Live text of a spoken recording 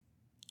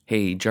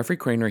Hey, Jeffrey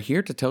Craner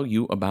here to tell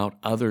you about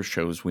other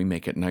shows we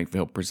make at Night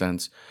Vale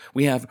Presents.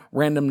 We have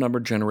Random Number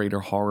Generator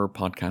Horror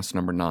Podcast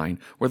number 9,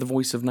 where the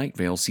voice of Night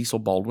Vale, Cecil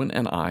Baldwin,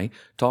 and I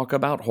talk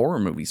about horror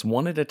movies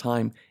one at a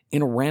time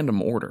in a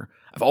random order.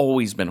 I've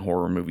always been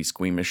horror movie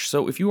squeamish,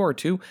 so if you are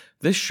too,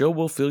 this show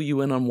will fill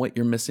you in on what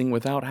you're missing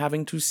without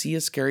having to see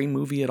a scary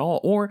movie at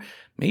all. Or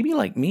maybe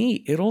like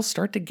me, it'll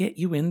start to get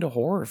you into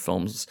horror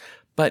films.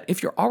 But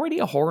if you're already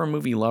a horror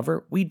movie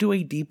lover, we do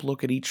a deep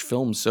look at each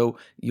film, so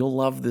you'll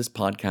love this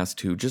podcast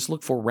too. Just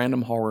look for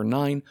Random Horror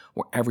 9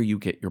 wherever you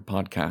get your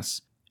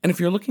podcasts. And if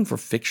you're looking for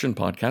fiction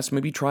podcasts,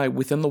 maybe try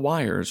Within the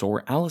Wires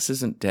or Alice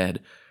Isn't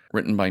Dead.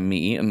 Written by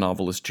me and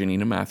novelist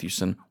Janina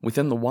Mathewson,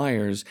 Within the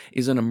Wires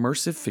is an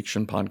immersive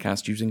fiction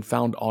podcast using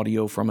found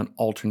audio from an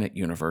alternate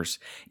universe.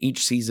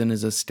 Each season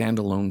is a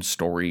standalone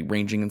story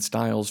ranging in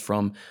styles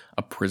from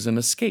a prison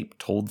escape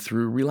told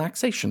through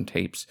relaxation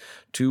tapes,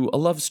 to a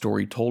love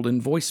story told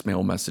in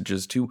voicemail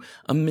messages, to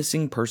a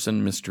missing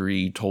person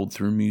mystery told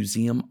through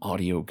museum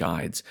audio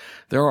guides.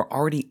 There are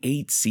already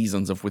 8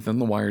 seasons of Within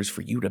the Wires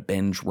for you to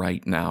binge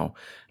right now.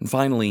 And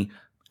finally,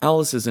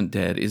 Alice Isn't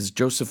Dead is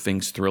Joseph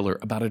Fink's thriller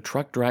about a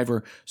truck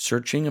driver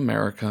searching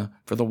America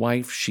for the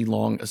wife she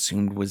long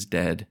assumed was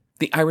dead.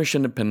 The Irish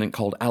Independent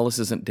called Alice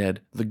Isn't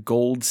Dead the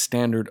gold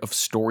standard of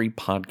story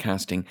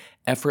podcasting,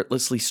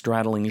 effortlessly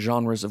straddling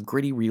genres of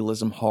gritty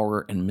realism,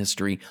 horror, and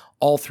mystery.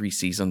 All 3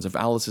 seasons of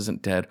Alice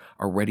Isn't Dead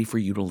are ready for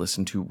you to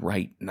listen to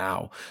right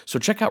now. So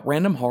check out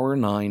Random Horror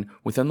 9,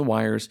 Within the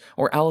Wires,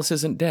 or Alice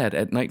Isn't Dead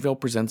at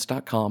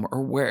nightvalepresents.com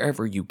or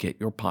wherever you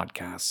get your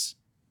podcasts.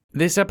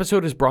 This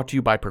episode is brought to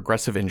you by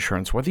Progressive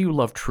Insurance. Whether you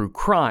love true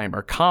crime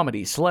or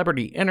comedy,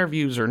 celebrity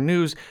interviews or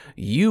news,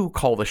 you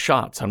call the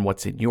shots on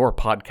what's in your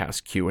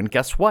podcast queue. And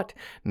guess what?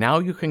 Now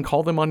you can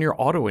call them on your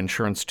auto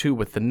insurance too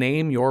with the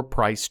Name Your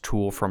Price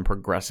tool from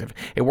Progressive.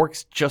 It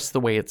works just the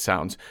way it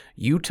sounds.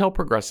 You tell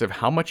Progressive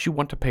how much you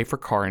want to pay for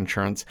car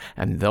insurance,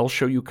 and they'll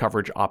show you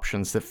coverage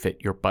options that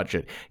fit your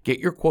budget. Get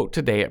your quote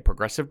today at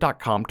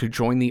Progressive.com to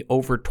join the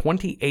over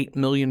 28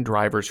 million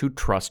drivers who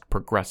trust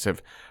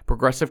Progressive.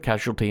 Progressive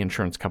Casualty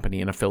Insurance Company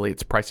and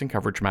affiliates. Price and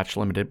coverage match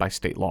limited by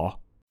state law.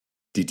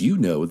 Did you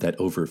know that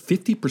over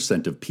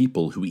 50% of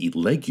people who eat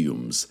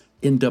legumes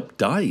end up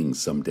dying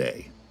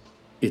someday?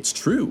 It's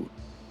true.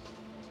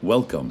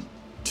 Welcome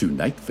to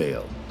Night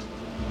Vale.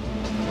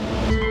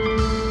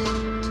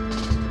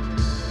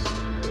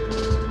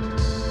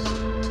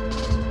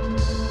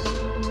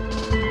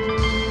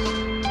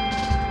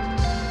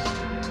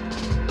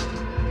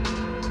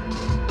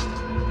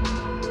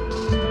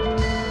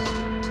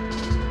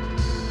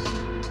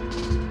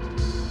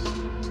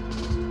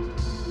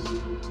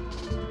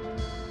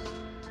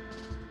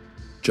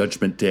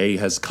 Judgment Day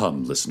has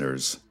come,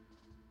 listeners.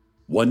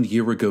 1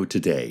 year ago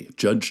today,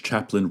 Judge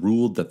Chaplin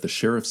ruled that the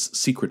Sheriff's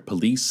Secret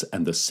Police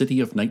and the City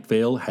of Night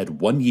Vale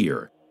had 1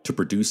 year to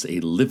produce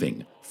a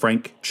living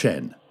Frank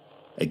Chen,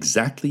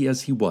 exactly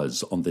as he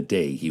was on the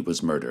day he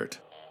was murdered.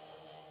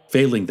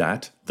 Failing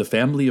that, the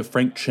family of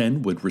Frank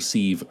Chen would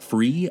receive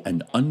free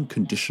and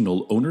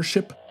unconditional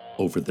ownership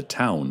over the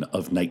town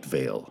of Night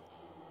Vale.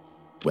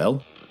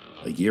 Well,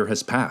 a year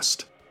has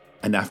passed,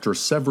 and after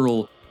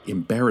several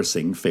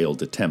embarrassing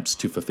failed attempts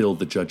to fulfill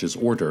the judge's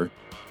order,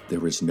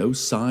 there is no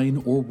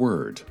sign or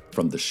word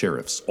from the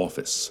sheriff's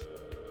office.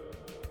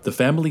 The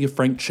family of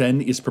Frank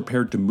Chen is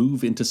prepared to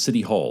move into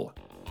City Hall.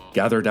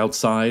 Gathered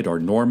outside are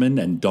Norman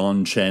and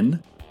Don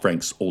Chen,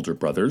 Frank's older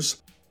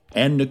brothers,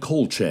 and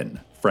Nicole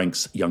Chen,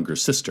 Frank's younger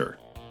sister,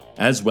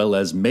 as well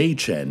as May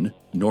Chen,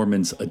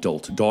 Norman's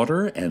adult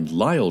daughter, and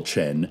Lyle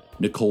Chen,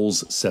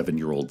 Nicole's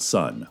 7-year-old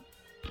son.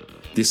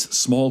 This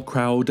small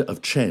crowd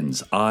of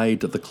Chens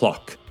eyed the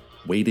clock,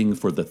 waiting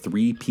for the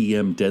 3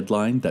 p.m.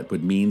 deadline that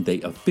would mean they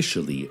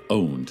officially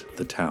owned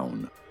the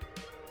town.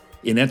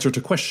 In answer to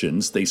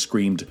questions, they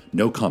screamed,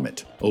 "No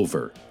comment,"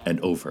 over and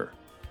over.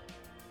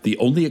 The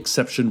only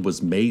exception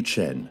was May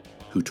Chen,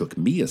 who took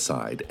me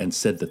aside and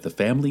said that the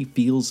family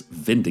feels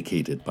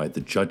vindicated by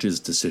the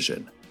judge's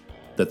decision,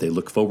 that they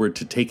look forward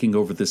to taking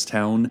over this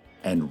town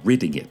and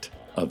ridding it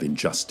of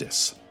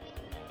injustice.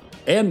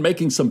 "And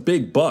making some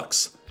big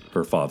bucks,"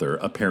 her father,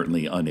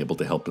 apparently unable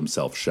to help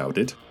himself,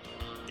 shouted.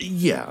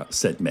 "Yeah,"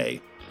 said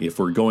May. "If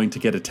we're going to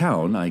get a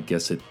town, I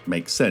guess it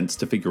makes sense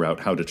to figure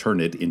out how to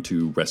turn it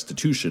into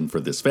restitution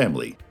for this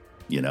family,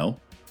 you know?"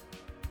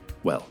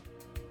 Well,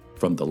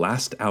 from the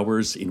last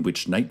hours in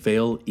which Night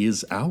Vale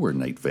is our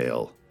Night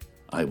Vale,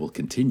 I will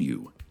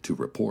continue to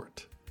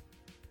report.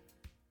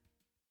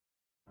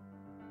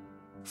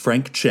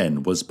 Frank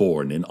Chen was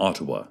born in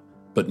Ottawa,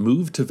 but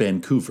moved to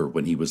Vancouver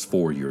when he was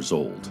 4 years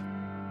old.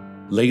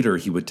 Later,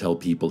 he would tell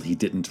people he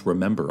didn't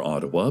remember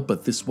Ottawa,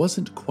 but this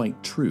wasn't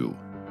quite true.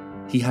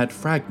 He had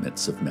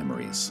fragments of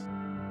memories.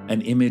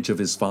 An image of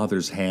his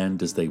father's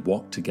hand as they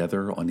walked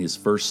together on his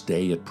first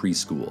day at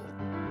preschool.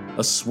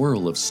 A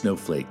swirl of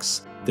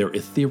snowflakes, their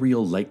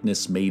ethereal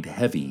lightness made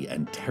heavy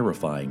and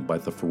terrifying by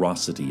the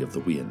ferocity of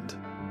the wind.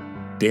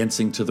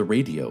 Dancing to the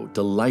radio,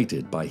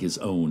 delighted by his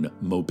own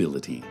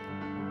mobility.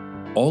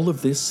 All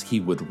of this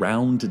he would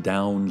round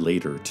down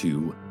later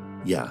to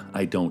Yeah,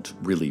 I don't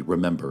really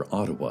remember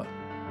Ottawa.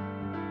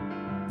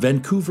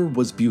 Vancouver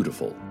was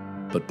beautiful,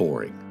 but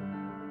boring.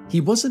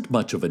 He wasn't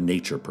much of a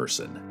nature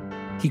person.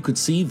 He could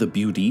see the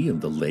beauty in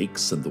the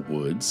lakes and the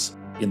woods,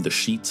 in the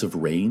sheets of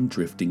rain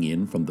drifting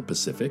in from the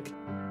Pacific,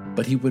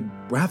 but he would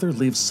rather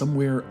live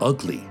somewhere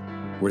ugly,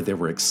 where there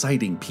were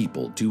exciting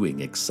people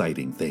doing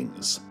exciting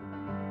things.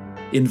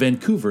 In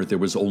Vancouver, there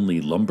was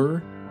only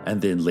lumber,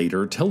 and then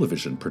later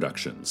television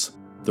productions,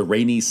 the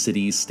rainy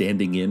city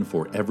standing in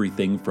for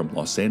everything from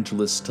Los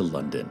Angeles to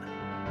London.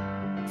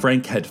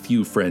 Frank had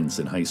few friends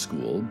in high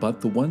school,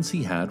 but the ones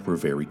he had were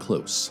very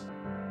close.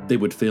 They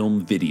would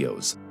film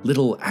videos,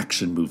 little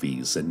action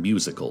movies, and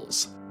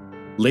musicals.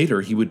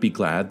 Later, he would be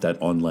glad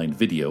that online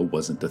video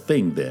wasn't a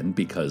thing then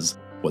because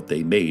what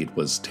they made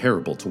was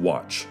terrible to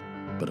watch,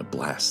 but a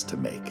blast to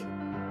make.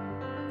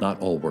 Not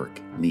all work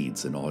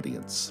needs an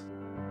audience.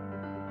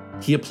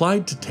 He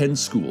applied to 10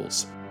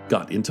 schools,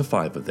 got into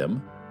 5 of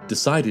them,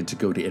 decided to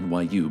go to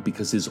NYU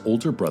because his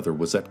older brother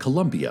was at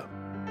Columbia,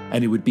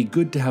 and it would be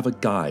good to have a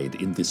guide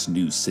in this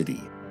new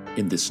city,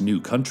 in this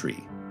new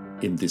country,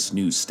 in this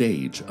new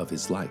stage of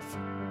his life.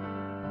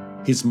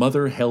 His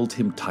mother held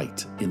him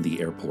tight in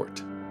the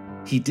airport.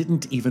 He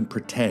didn't even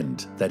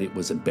pretend that it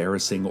was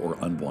embarrassing or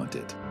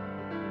unwanted.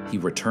 He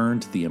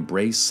returned the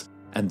embrace,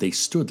 and they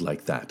stood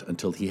like that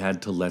until he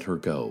had to let her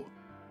go,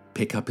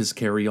 pick up his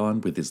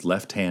carry-on with his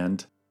left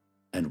hand,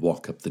 and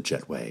walk up the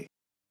jetway.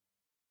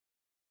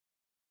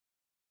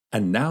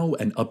 And now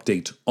an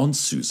update on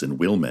Susan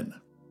Willman.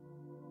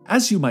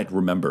 As you might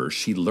remember,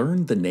 she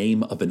learned the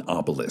name of an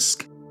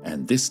obelisk,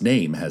 and this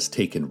name has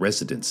taken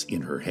residence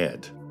in her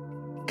head.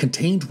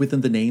 Contained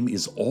within the name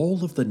is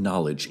all of the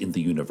knowledge in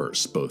the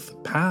universe,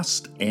 both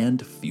past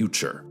and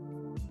future.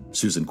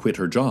 Susan quit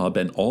her job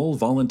and all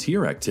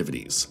volunteer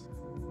activities.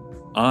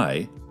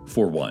 I,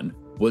 for one,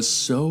 was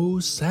so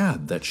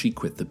sad that she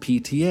quit the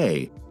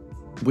PTA.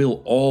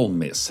 We'll all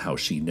miss how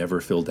she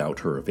never filled out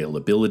her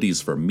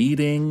availabilities for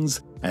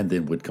meetings, and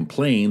then would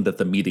complain that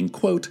the meeting,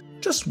 quote,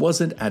 just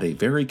wasn't at a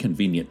very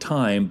convenient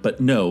time, but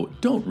no,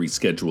 don't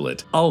reschedule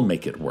it. I'll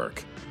make it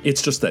work.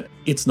 It's just that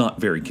it's not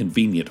very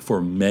convenient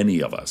for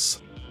many of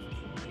us.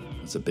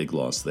 That's a big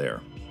loss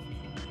there.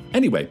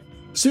 Anyway,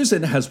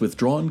 Susan has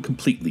withdrawn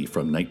completely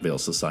from Night Vale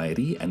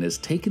Society and has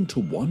taken to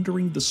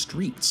wandering the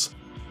streets,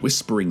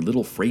 whispering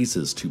little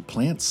phrases to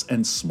plants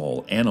and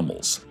small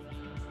animals.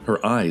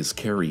 Her eyes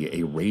carry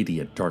a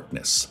radiant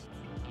darkness.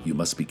 You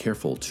must be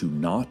careful to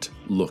not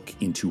look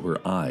into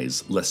her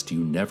eyes, lest you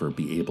never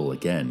be able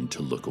again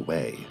to look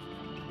away.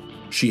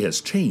 She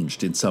has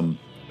changed in some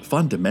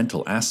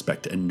fundamental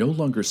aspect and no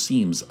longer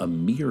seems a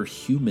mere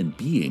human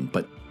being,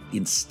 but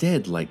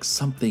instead like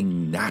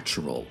something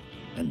natural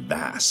and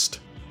vast.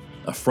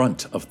 A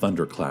front of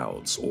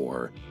thunderclouds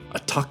or a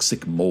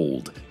toxic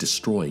mold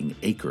destroying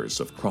acres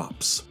of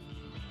crops.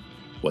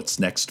 What's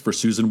next for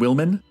Susan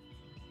Willman?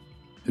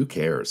 Who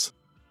cares?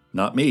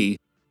 Not me.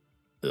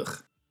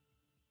 Ugh.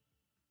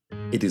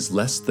 It is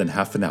less than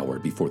half an hour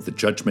before the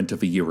judgment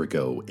of a year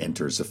ago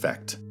enters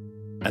effect,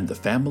 and the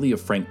family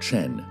of Frank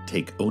Chen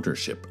take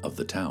ownership of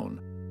the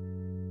town.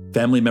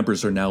 Family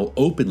members are now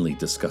openly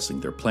discussing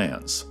their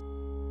plans.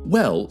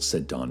 Well,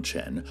 said Don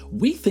Chen,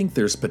 we think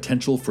there's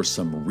potential for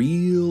some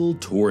real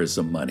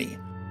tourism money.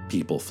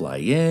 People fly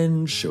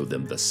in, show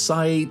them the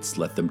sights,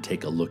 let them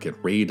take a look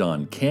at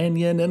Radon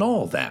Canyon and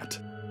all that.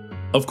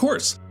 Of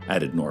course,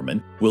 added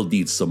Norman, we'll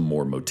need some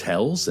more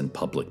motels and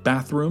public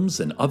bathrooms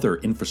and other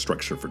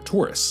infrastructure for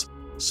tourists,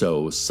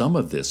 so some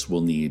of this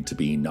will need to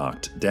be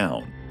knocked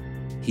down.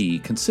 He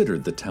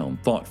considered the town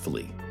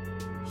thoughtfully.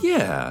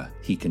 Yeah,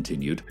 he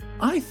continued,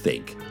 I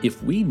think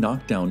if we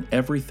knock down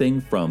everything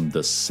from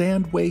the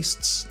sand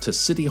wastes to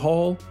City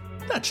Hall,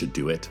 that should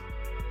do it.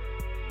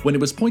 When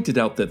it was pointed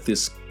out that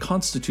this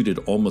constituted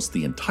almost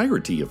the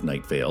entirety of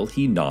Night Vale,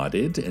 he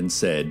nodded and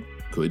said,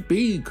 could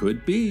be,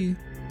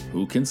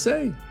 who can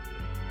say?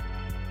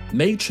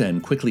 Mei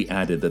Chen quickly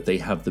added that they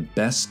have the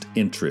best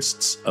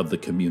interests of the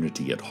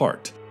community at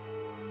heart,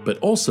 but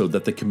also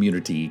that the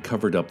community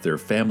covered up their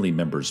family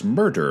member's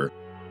murder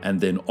and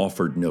then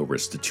offered no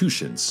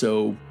restitution,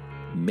 so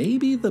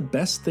maybe the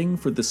best thing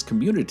for this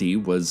community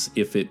was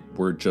if it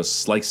were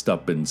just sliced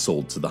up and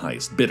sold to the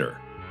highest bidder.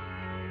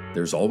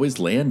 There's always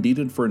land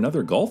needed for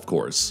another golf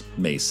course,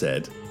 Mei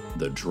said.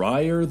 The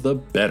drier, the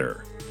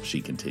better,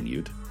 she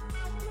continued.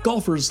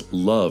 Golfers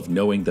love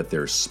knowing that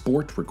their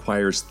sport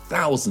requires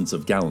thousands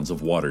of gallons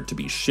of water to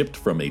be shipped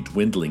from a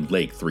dwindling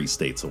lake 3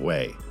 states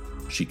away,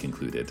 she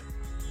concluded.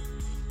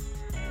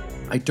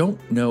 I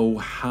don't know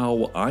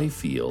how I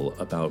feel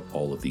about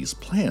all of these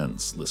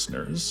plans,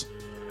 listeners.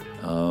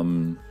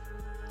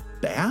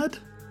 Bad,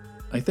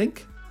 I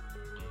think?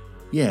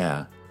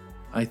 Yeah,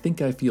 I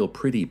think I feel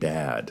pretty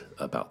bad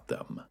about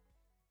them.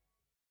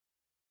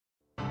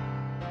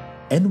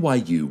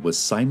 NYU was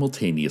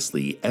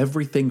simultaneously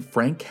everything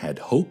Frank had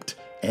hoped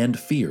and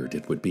feared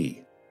it would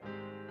be.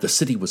 The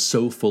city was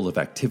so full of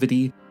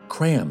activity,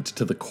 crammed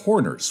to the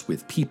corners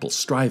with people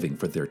striving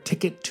for their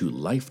ticket to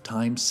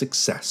lifetime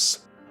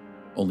success.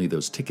 Only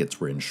those tickets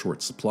were in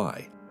short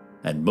supply.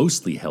 and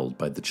mostly held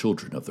by the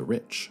children of the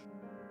rich.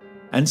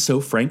 And so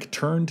Frank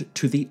turned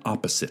to the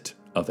opposite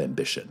of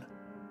ambition.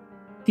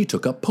 He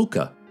took up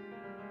polka.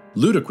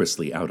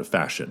 Ludicrously out of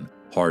fashion,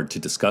 hard to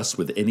discuss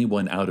with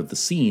anyone out of the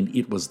scene,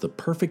 it was the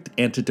perfect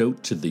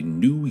antidote to the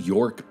New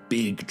York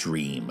big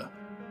dream.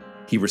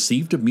 He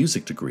received a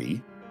music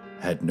degree,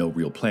 had no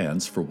real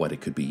plans for what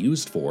it could be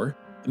used for,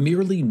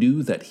 merely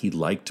knew that he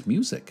liked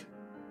music.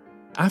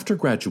 After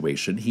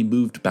graduation, he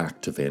moved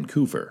back to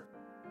Vancouver,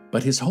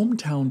 but his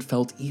hometown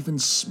felt even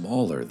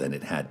smaller than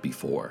it had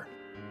before,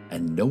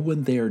 and no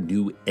one there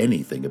knew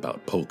anything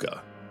about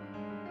polka.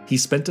 He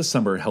spent a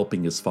summer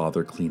helping his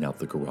father clean out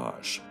the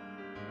garage.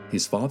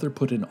 His father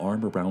put an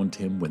arm around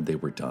him when they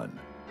were done.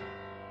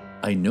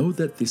 "I know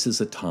that this is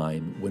a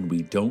time when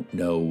we don't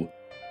know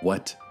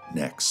what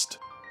next,"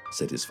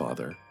 said his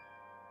father.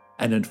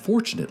 "And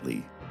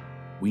unfortunately,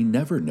 we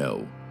never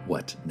know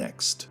what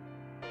next.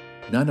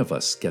 None of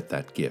us get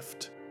that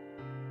gift.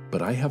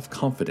 But I have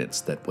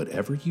confidence that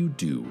whatever you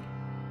do,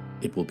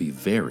 it will be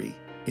very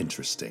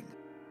interesting."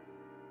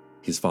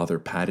 His father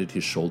patted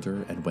his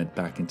shoulder and went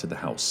back into the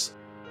house,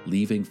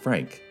 leaving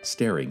Frank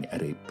staring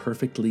at a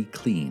perfectly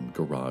clean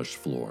garage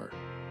floor.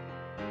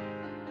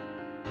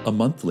 A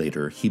month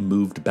later, he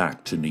moved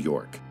back to New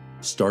York,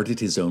 started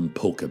his own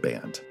polka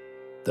band,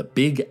 the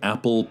Big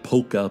Apple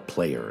Polka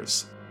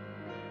Players.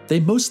 They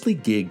mostly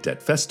gigged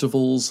at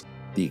festivals,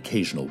 the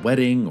occasional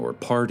wedding or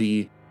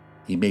party.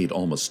 He made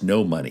almost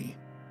no money.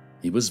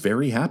 He was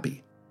very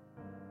happy.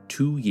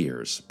 2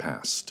 years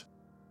passed.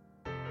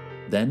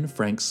 Then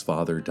Frank's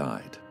father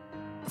died.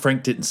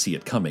 Frank didn't see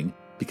it coming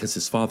because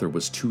his father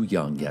was too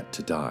young yet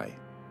to die.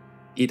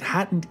 It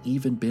hadn't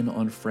even been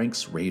on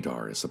Frank's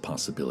radar as a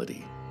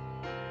possibility.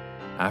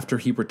 After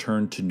he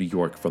returned to New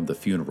York from the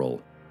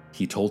funeral,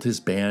 he told his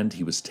band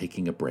he was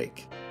taking a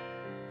break,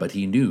 but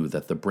he knew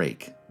that the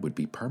break would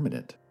be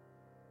permanent.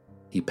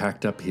 He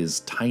packed up his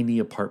tiny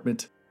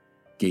apartment,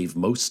 gave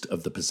most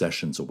of the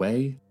possessions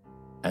away,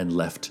 and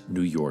left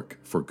New York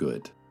for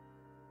good.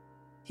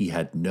 He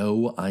had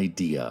no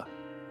idea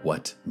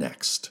what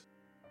next.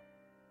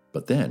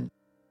 But then,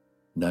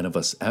 none of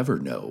us ever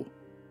know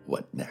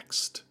what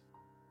next.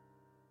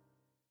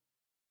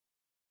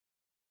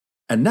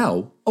 And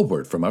now, a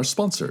word from our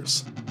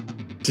sponsors.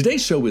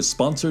 Today's show is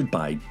sponsored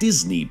by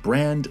Disney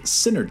brand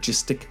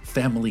Synergistic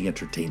Family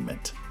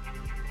Entertainment.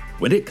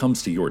 When it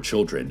comes to your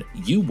children,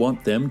 you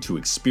want them to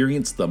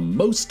experience the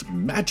most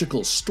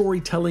magical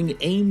storytelling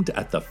aimed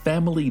at the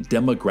family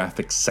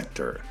demographic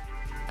sector.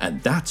 And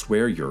that's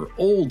where your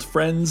old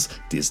friends,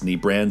 Disney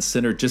brand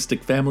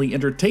Synergistic Family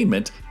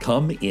Entertainment,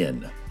 come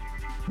in.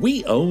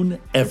 We own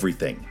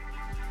everything.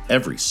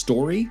 Every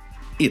story,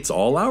 it's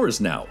all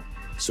ours now.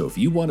 So if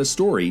you want a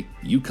story,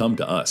 you come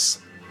to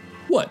us.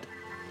 What?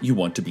 You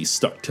want to be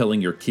stuck telling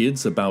your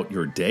kids about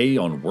your day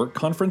on work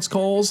conference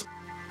calls?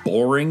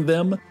 Boring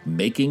them,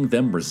 making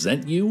them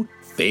resent you,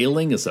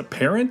 failing as a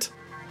parent?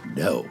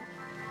 No.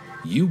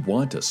 You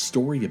want a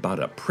story about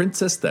a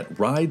princess that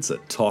rides a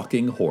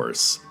talking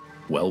horse.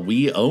 Well,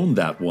 we own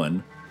that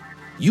one.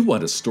 You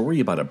want a story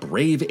about a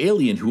brave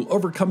alien who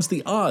overcomes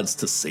the odds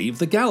to save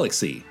the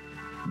galaxy.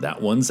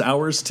 That one's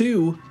ours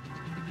too.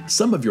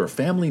 Some of your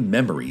family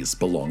memories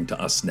belong to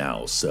us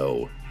now,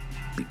 so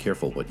be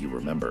careful what you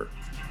remember.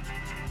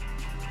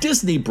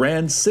 Disney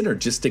brand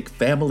Synergistic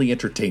Family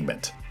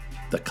Entertainment.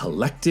 The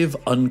collective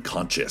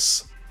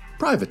unconscious.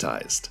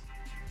 Privatized.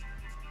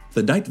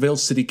 The Night Vale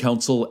City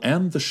Council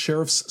and the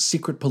Sheriff's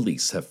Secret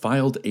Police have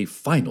filed a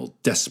final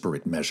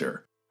desperate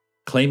measure,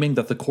 claiming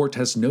that the court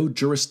has no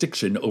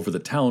jurisdiction over the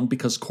town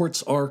because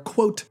courts are,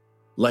 quote,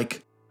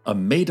 like a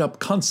made-up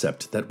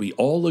concept that we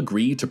all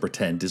agree to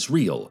pretend is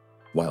real,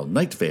 while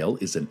Night Vale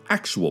is an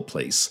actual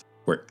place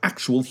where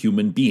actual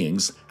human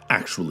beings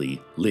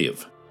actually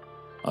live.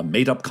 A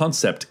made-up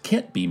concept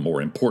can't be more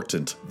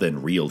important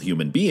than real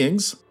human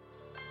beings.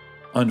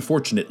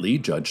 Unfortunately,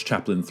 Judge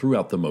Chaplin threw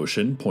out the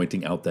motion,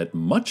 pointing out that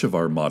much of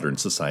our modern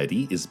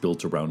society is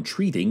built around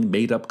treating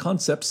made-up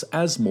concepts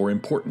as more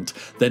important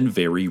than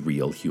very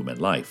real human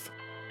life.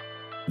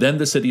 Then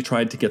the city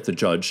tried to get the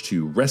judge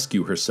to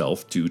rescue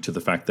herself due to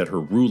the fact that her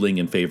ruling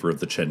in favor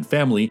of the Chen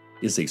family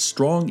is a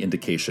strong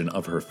indication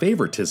of her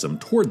favoritism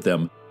toward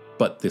them,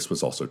 but this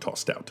was also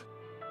tossed out.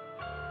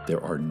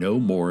 There are no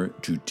more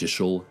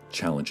judicial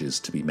challenges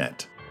to be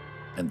met,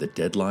 and the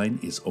deadline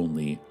is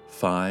only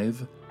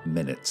 5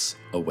 minutes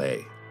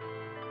away.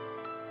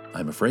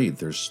 I'm afraid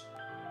there's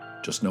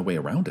just no way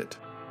around it.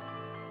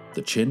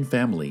 The Chen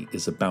family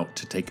is about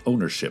to take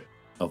ownership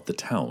of the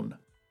town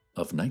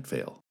of Night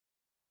Vale.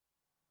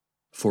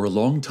 For a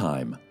long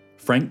time,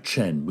 Frank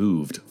Chen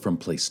moved from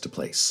place to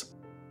place.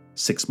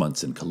 6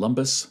 months in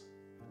Columbus,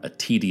 a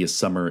tedious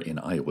summer in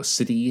Iowa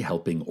City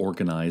helping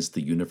organize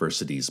the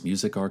university's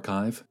music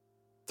archive,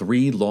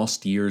 3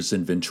 lost years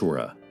in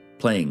Ventura,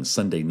 playing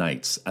Sunday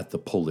nights at the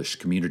Polish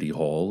Community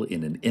Hall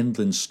in an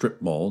inland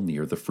strip mall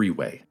near the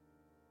freeway.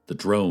 The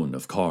drone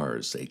of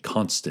cars, a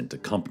constant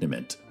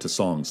accompaniment to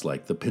songs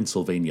like the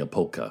Pennsylvania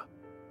Polka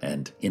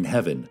and In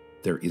Heaven,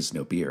 There Is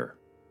No Beer.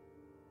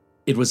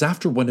 It was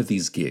after one of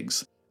these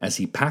gigs, as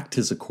he packed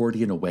his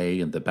accordion away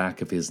in the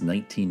back of his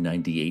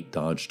 1998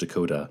 Dodge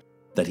Dakota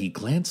that he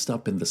glanced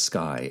up in the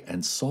sky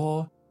and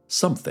saw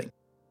something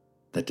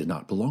that did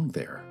not belong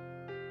there.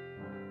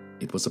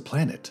 It was a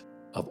planet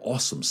of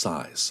awesome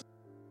size,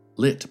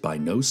 lit by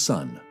no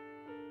sun,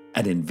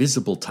 an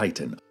invisible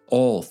titan,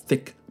 all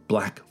thick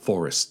black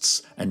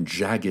forests and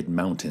jagged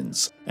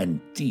mountains and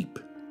deep,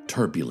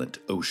 turbulent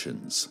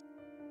oceans.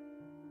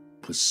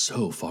 It was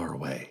so far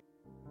away,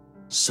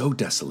 so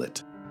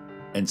desolate,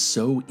 and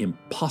so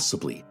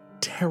impossibly,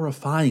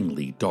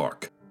 terrifyingly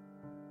dark.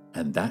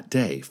 And that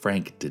day,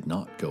 Frank did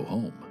not go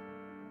home.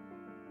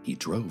 He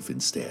drove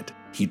instead.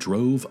 He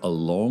drove a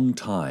long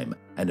time,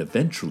 and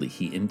eventually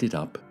he ended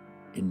up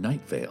in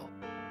Night Vale,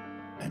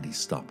 and he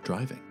stopped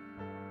driving.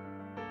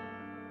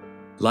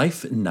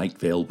 Life in Night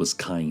Vale was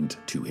kind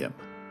to him.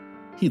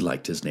 He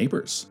liked his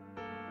neighbors.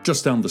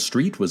 Just down the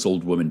street was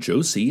old woman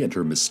Josie and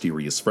her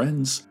mysterious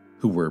friends,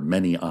 who were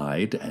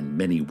many-eyed and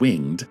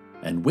many-winged,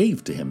 and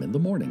waved to him in the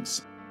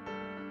mornings.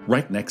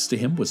 Right next to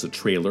him was a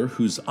trailer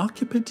whose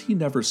occupant he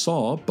never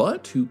saw,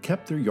 but who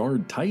kept their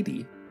yard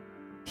tidy.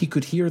 He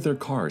could hear their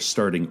cars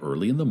starting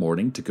early in the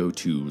morning to go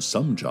to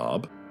some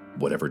job,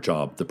 whatever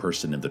job the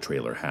person in the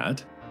trailer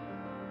had.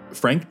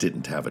 Frank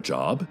didn't have a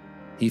job.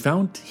 He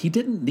found he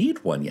didn't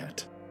need one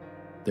yet.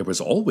 There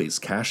was always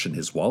cash in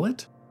his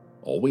wallet,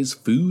 always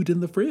food in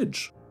the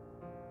fridge.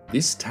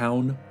 This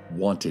town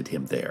wanted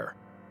him there,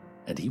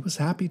 and he was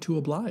happy to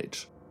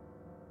oblige.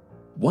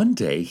 One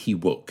day he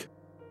woke,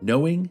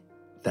 knowing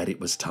that it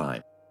was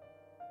time.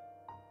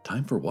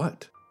 Time for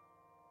what?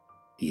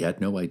 He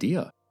had no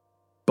idea,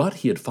 but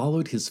he had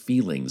followed his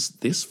feelings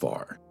this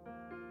far.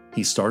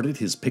 He started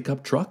his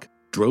pickup truck,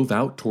 drove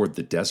out toward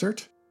the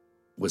desert.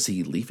 Was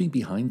he leaving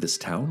behind this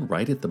town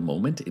right at the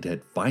moment it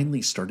had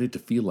finally started to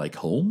feel like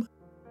home?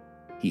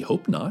 He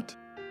hoped not.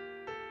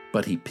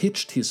 But he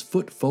pitched his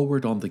foot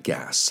forward on the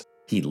gas.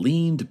 He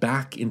leaned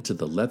back into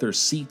the leather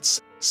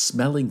seats,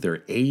 smelling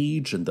their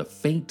age and the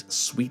faint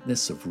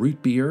sweetness of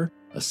root beer,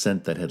 a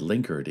scent that had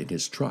lingered in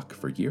his truck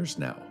for years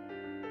now.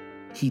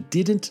 He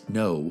didn't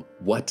know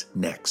what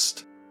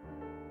next,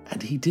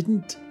 and he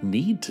didn't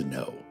need to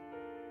know.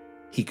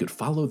 He could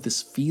follow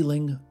this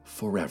feeling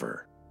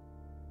forever.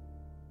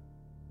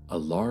 A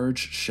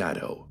large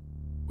shadow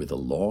with a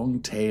long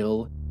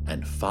tail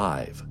and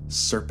 5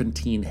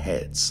 serpentine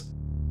heads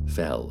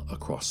fell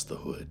across the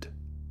hood.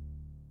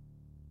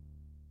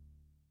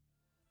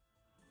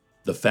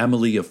 The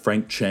family of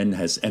Frank Chen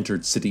has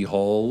entered City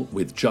Hall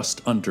with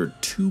just under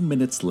 2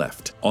 minutes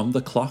left on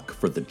the clock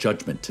for the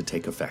judgment to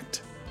take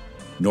effect.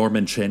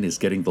 Norman Chen is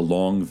getting the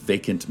long,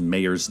 vacant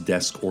mayor's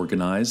desk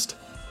organized.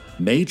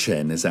 Mei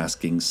Chen is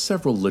asking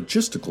several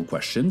logistical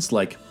questions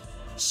like,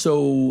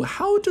 so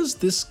how does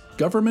this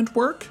government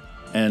work?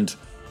 And,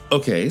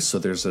 okay, so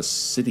there's a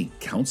city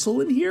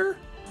council in here?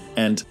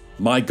 And,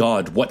 my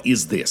God, what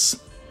is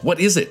this? What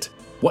is it?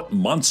 What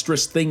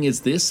monstrous thing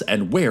is this,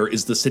 and where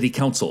is the city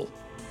council?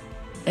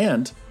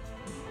 And,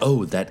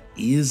 oh, that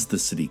is the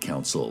city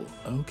council.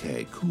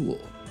 Okay,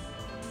 cool.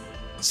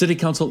 City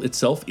council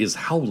itself is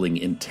howling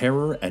in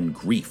terror and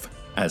grief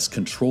as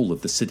control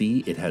of the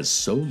city it has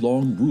so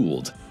long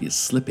ruled is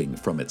slipping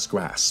from its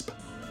grasp.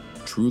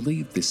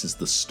 Truly, this is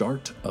the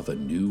start of a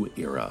new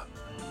era.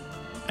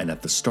 And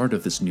at the start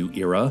of this new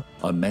era,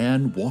 a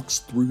man walks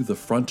through the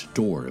front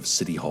door of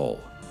City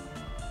Hall.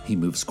 He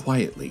moves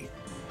quietly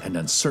and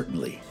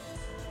uncertainly,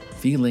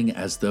 feeling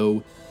as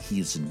though he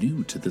is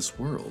new to this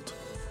world.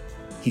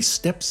 He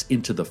steps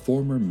into the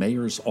former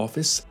mayor's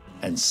office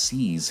and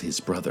sees his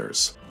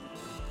brothers.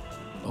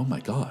 Oh my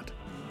God,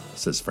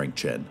 says Frank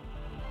Chen.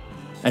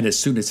 And as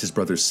soon as his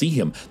brothers see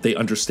him, they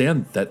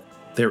understand that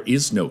there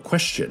is no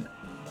question.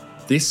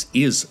 This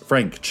is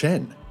Frank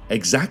Chen,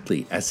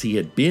 exactly as he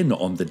had been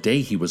on the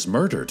day he was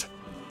murdered.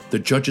 The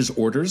judge's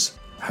orders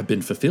have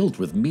been fulfilled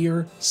with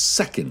mere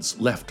seconds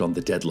left on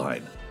the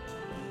deadline.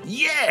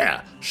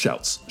 Yeah,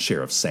 shouts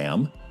Sheriff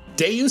Sam.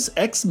 Deus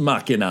ex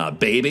machina,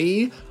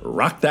 baby!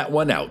 Rock that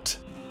one out.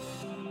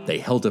 They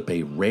held up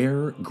a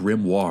rare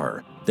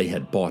grimoire they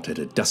had bought at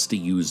a dusty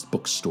used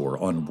bookstore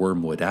on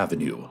Wormwood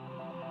Avenue.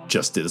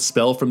 Just did a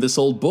spell from this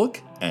old book,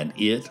 and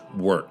it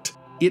worked.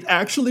 It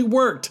actually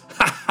worked!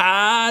 Ha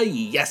ha!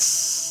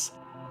 Yes!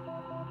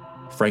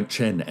 Frank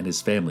Chen and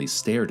his family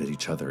stared at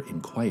each other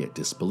in quiet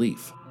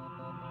disbelief.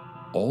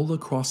 All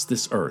across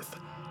this earth,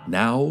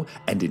 now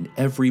and in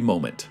every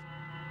moment,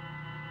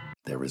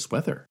 there is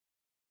weather.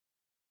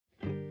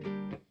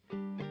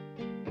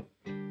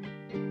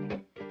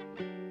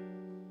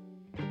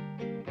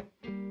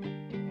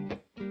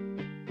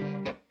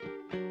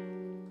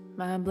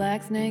 My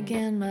black snake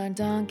and my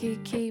donkey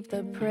keep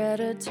the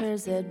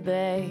predators at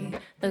bay.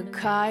 The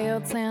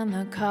coyotes and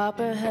the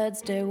copperheads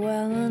stay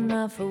well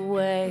enough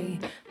away.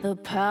 The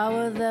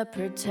power that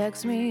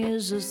protects me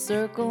is a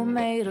circle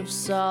made of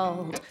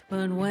salt.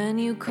 But when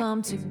you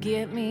come to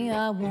get me,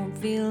 I won't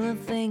feel a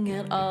thing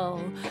at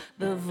all.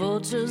 The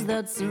vultures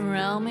that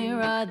surround me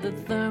ride the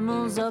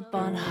thermals up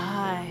on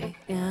high.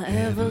 Yeah,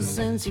 ever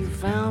since you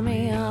found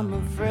me, I'm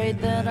afraid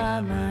that I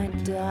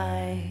might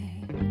die.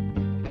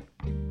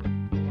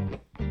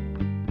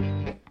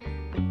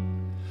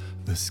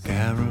 The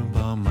scarab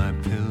on my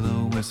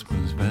pillow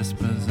whispers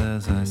vespers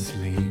as I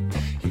sleep.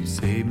 You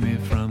saved me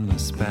from the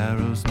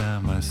sparrows, now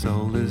my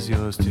soul is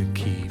yours to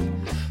keep.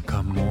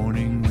 Come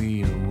morning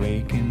we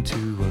awaken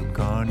to a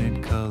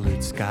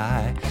garnet-colored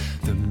sky.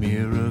 The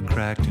mirror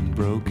cracked and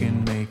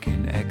broken,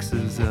 making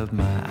X's of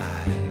my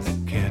eyes.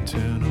 Can't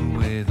turn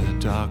away the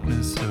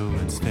darkness, so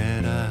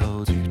instead I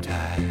hold you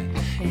tight.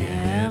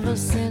 Yeah, ever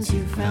since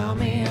you found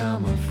me,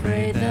 I'm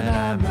afraid that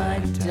I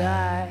might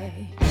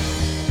die.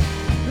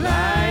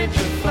 Light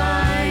the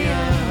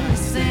fire,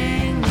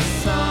 sing the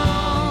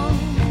song.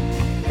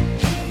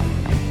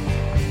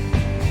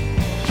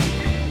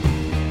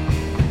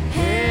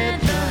 Hit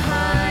the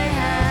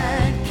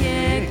hi-hat,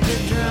 kick the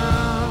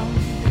drum.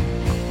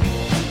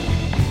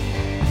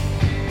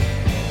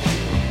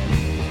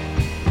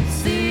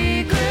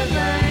 Secret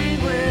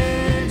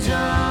language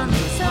on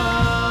the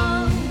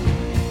tongue.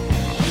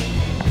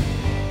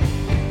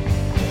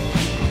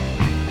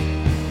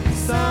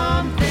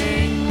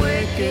 Something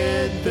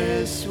wicked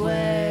this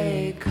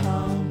way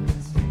comes.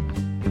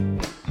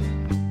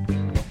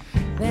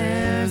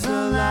 There's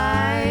a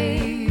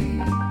light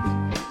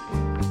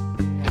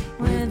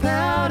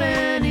without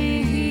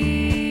any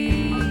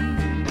heat.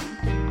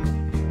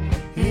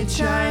 It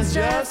shines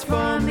just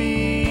for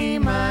me,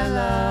 my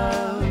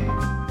love.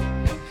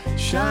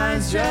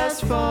 Shines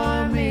just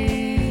for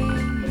me.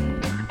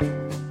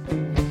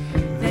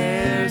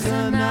 There's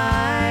a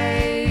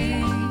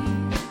night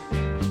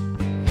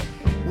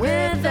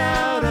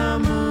without a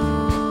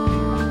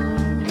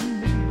moon.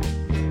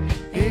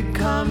 It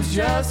comes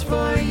just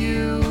for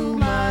you,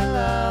 my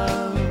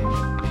love.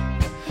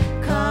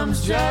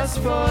 Comes just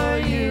for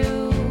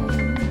you.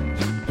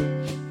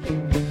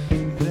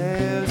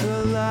 There's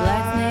a light.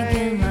 Black snake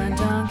and my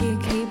donkey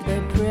keep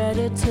the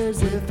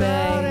predators at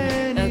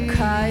bay. The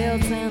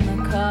coyotes and the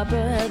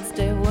copperheads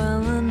stay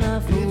well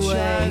enough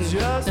away.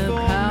 The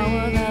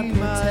power that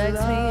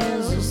protects me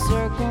is a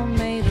circle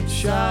made of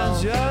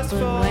salt.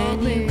 But when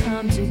you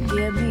come to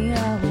get me, I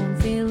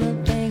won't feel a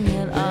thing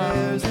at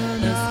all. The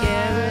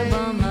scarab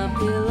on my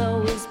pillow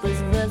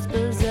whispers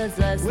vespers as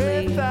I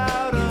sleep.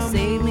 You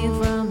saved me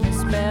from the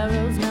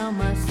sparrows, now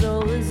my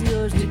soul is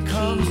yours to keep.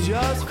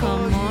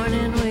 Come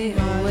morning we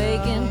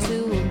awaken to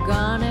a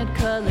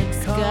garnet-colored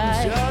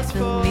sky. The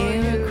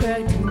mirror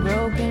cracked and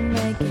broken,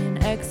 making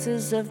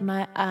X's of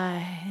my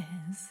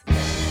eyes.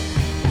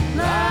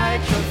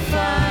 Light the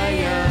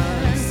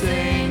fire,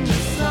 sing the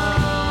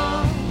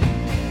song.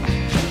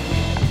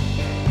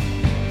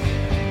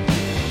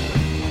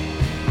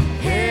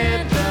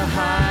 Hit the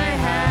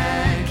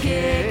hi-hat,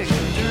 kick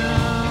the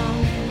drum.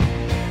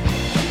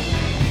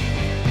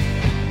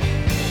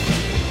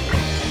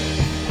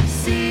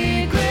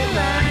 Secret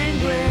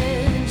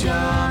language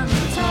on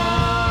the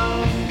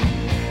tongue.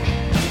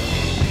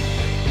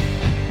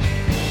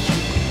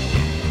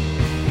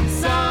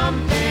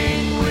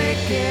 Something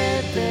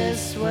wicked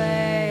this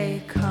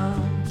way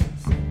comes.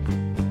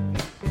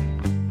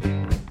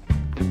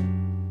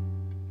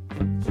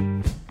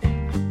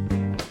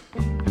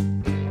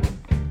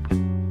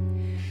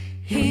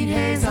 Heat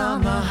haze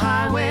on the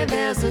highway,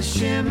 there's a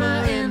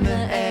shimmer in the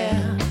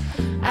air.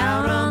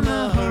 Out on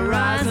the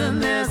horizon,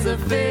 there's a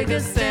figure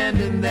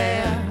standing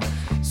there.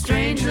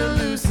 Strange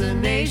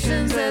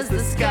hallucinations as the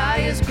sky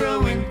is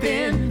growing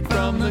thin.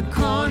 From the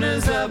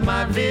corners of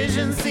my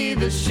vision, see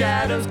the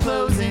shadows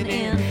closing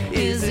in.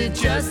 Is it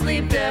just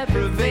sleep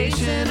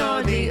deprivation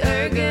or the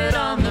ergot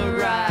on the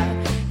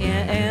ride?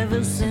 Yeah,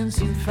 ever since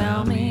you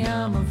found me,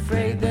 I'm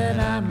afraid that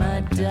I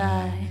might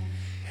die.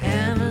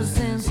 Ever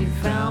since you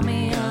found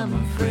me, I'm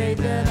afraid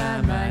that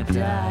I might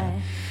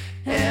die.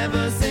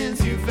 Ever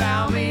since you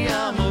found me,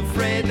 I'm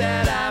afraid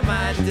that I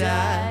might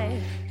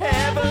die.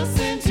 Ever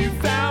since you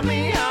found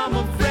me, I'm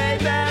afraid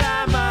that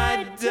I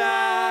might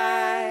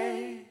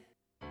die.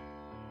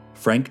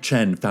 Frank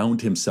Chen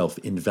found himself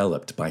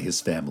enveloped by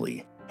his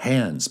family,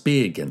 hands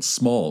big and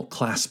small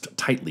clasped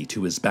tightly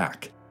to his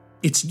back.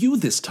 "It's you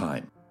this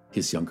time,"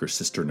 his younger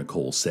sister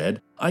Nicole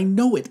said. "I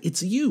know it,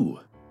 it's you."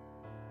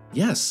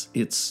 "Yes,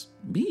 it's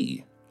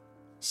me,"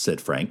 said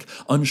Frank,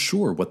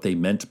 unsure what they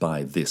meant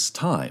by this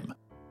time.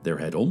 There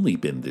had only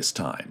been this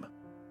time.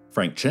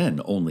 Frank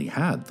Chen only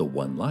had the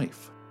one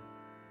life.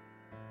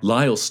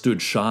 Lyle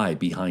stood shy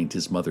behind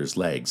his mother's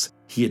legs.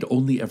 He had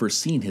only ever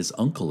seen his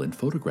uncle in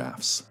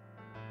photographs.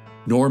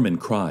 Norman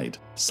cried,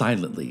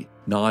 silently,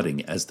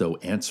 nodding as though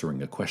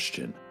answering a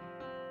question.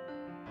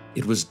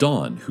 It was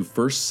Dawn who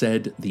first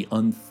said the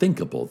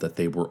unthinkable that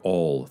they were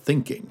all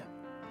thinking.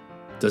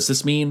 "Does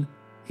this mean,"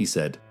 he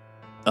said,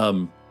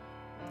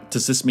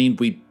 does this mean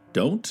we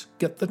don't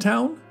get the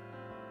town?"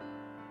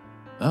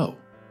 "Oh,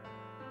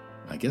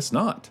 I guess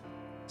not,"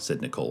 said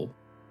Nicole.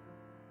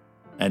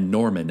 And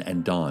Norman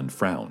and Dawn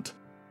frowned.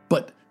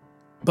 But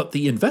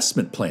the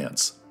investment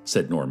plans,"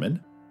 said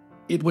Norman.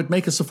 "It would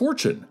make us a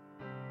fortune."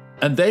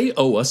 "And they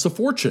owe us a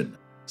fortune,"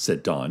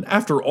 said Dawn,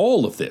 "after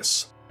all of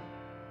this."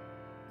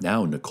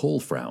 Now Nicole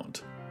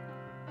frowned.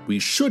 "We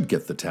should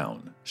get the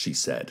town," she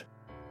said.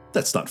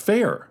 "That's not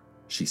fair,"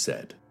 she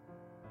said.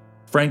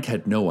 Frank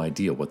had no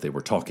idea what they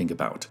were talking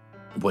about.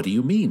 "What do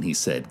you mean?" he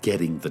said,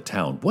 "getting the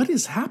town? What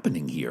is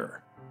happening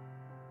here?"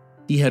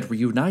 He had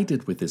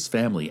reunited with his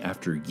family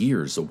after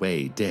years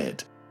away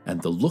dead,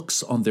 and the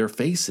looks on their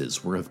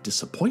faces were of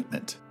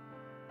disappointment.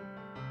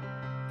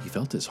 He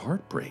felt his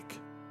heart break.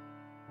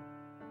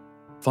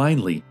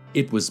 Finally,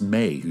 it was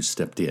May who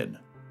stepped in.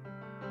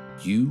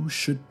 "You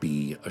should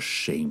be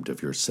ashamed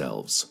of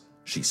yourselves,"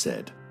 she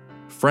said.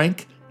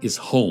 "Frank is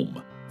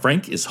home.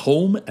 Frank is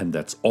home, and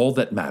that's all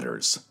that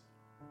matters."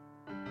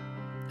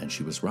 And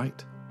she was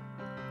right.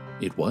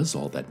 It was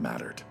all that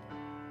mattered.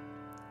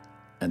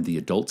 And the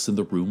adults in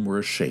the room were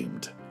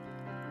ashamed.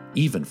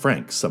 Even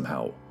Frank,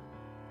 somehow,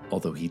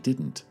 although he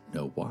didn't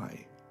know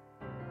why.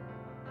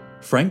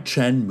 Frank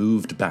Chen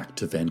moved back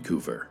to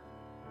Vancouver.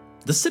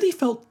 The city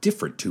felt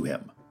different to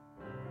him.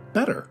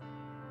 Better.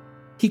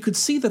 He could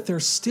see that there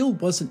still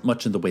wasn't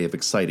much in the way of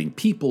exciting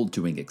people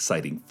doing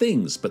exciting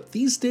things, but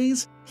these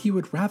days he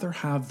would rather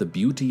have the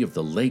beauty of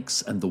the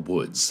lakes and the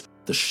woods,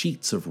 the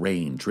sheets of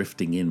rain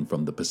drifting in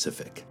from the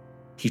Pacific.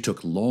 He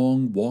took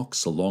long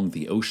walks along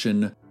the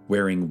ocean,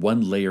 wearing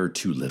one layer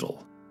too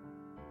little.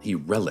 He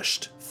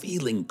relished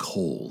feeling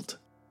cold.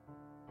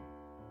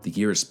 The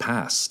years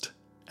passed,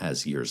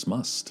 as years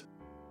must.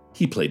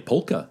 He played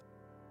polka.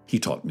 He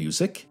taught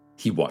music.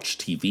 He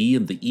watched TV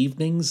in the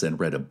evenings and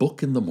read a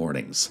book in the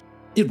mornings.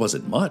 It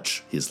wasn't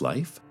much, his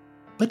life,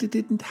 but it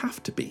didn't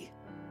have to be.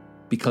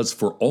 Because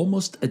for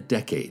almost a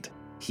decade,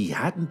 he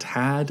hadn't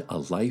had a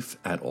life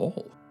at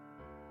all.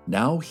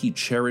 Now he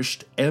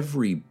cherished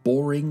every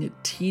boring,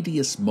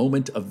 tedious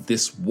moment of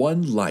this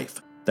one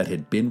life that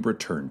had been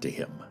returned to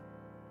him.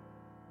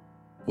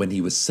 When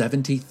he was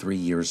 73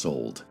 years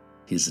old,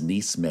 his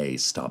niece May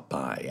stopped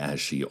by,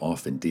 as she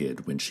often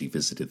did when she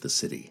visited the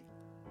city.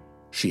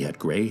 She had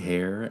gray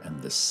hair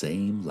and the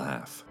same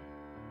laugh.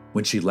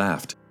 When she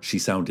laughed, she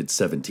sounded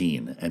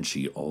 17, and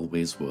she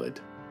always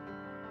would.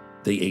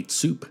 They ate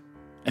soup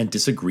and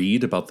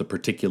disagreed about the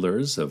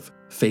particulars of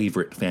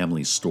favorite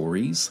family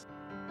stories,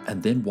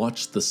 and then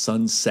watched the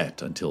sun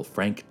set until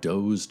Frank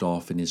dozed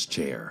off in his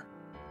chair.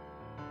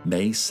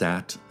 May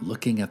sat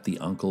looking at the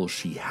uncle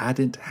she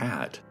hadn't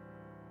had,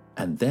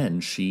 and then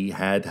she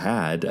had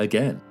had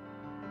again.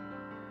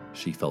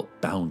 She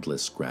felt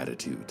boundless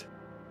gratitude.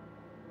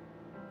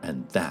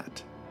 And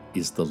that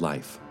is the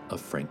life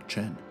of Frank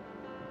Chen.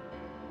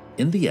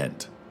 In the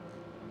end,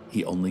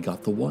 he only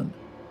got the one,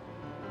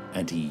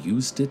 and he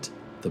used it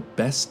the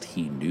best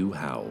he knew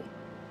how.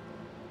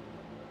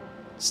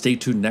 Stay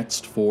tuned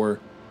next for,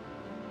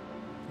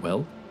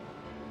 well,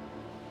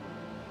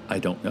 I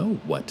don't know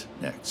what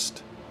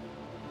next.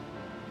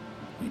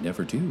 We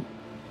never do.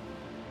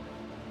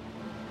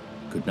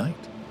 Good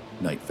night,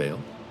 Night Vale.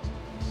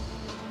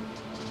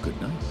 Good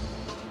night.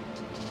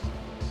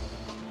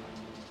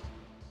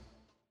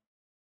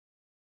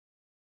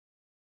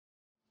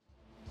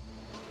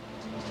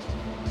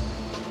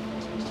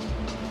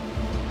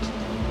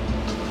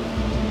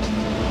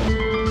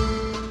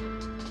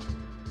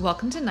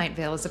 Welcome to Night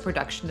Vale is a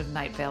production of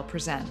Night Vale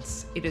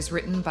Presents. It is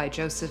written by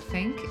Joseph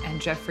Fink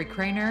and Jeffrey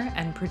Craner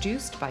and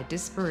produced by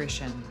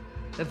Disparition.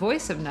 The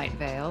voice of Night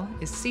Vale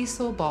is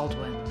Cecil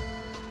Baldwin.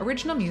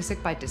 Original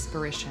music by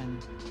Disparition.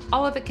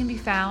 All of it can be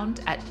found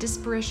at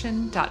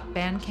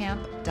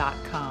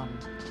disparition.bandcamp.com.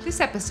 This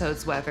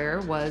episode's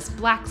weather was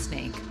Black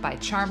Snake by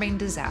Charming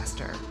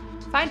Disaster.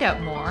 Find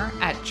out more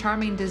at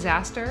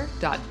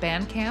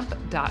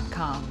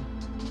charmingdisaster.bandcamp.com.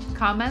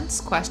 Comments,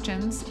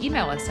 questions,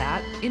 email us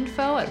at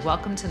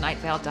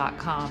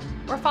info@welcometonightvale.com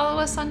or follow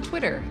us on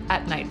Twitter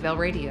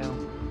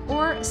 @NightValeRadio,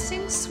 or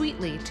sing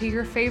sweetly to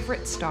your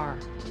favorite star.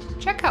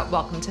 Check out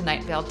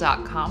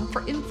welcometonightvale.com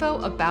for info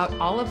about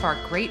all of our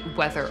great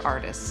weather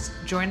artists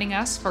joining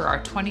us for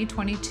our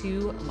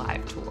 2022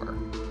 live tour.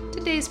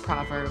 Today's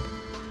proverb: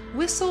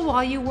 whistle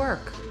while you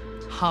work,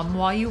 hum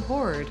while you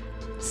hoard,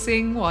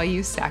 sing while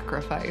you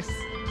sacrifice.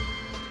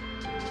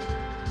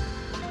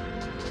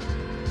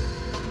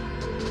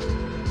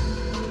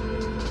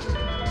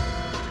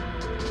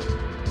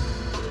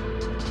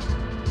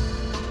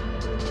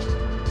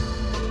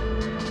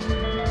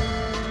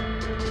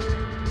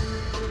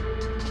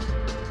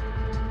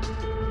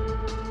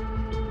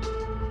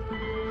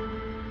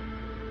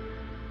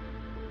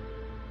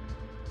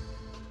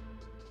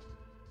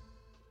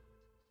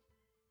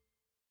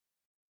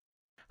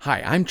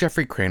 Hi, I'm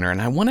Jeffrey Craner,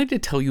 and I wanted to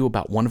tell you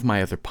about one of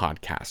my other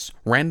podcasts,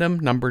 Random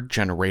Number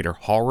Generator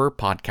Horror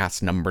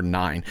Podcast number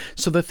 9.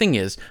 So the thing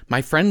is,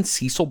 my friend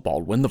Cecil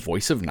Baldwin, the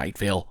voice of Night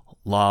Vale,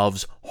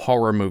 loves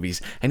horror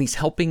movies, and he's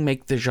helping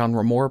make the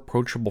genre more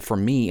approachable for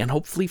me and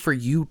hopefully for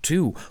you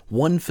too,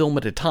 one film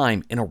at a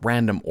time in a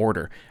random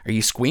order. Are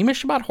you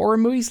squeamish about horror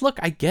movies? Look,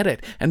 I get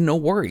it, and no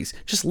worries.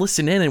 Just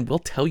listen in and we'll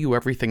tell you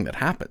everything that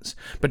happens.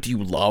 But do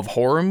you love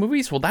horror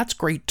movies? Well, that's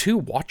great too.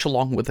 Watch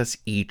along with us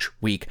each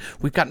week.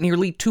 We've got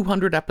nearly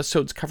 200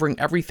 episodes covering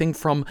everything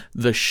from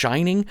The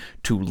Shining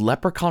to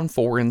Leprechaun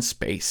 4 in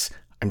Space.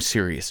 I'm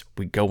serious,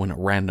 we go in a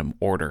random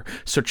order.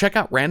 So check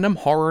out Random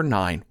Horror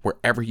 9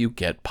 wherever you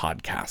get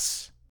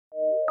podcasts.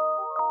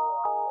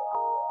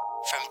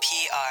 From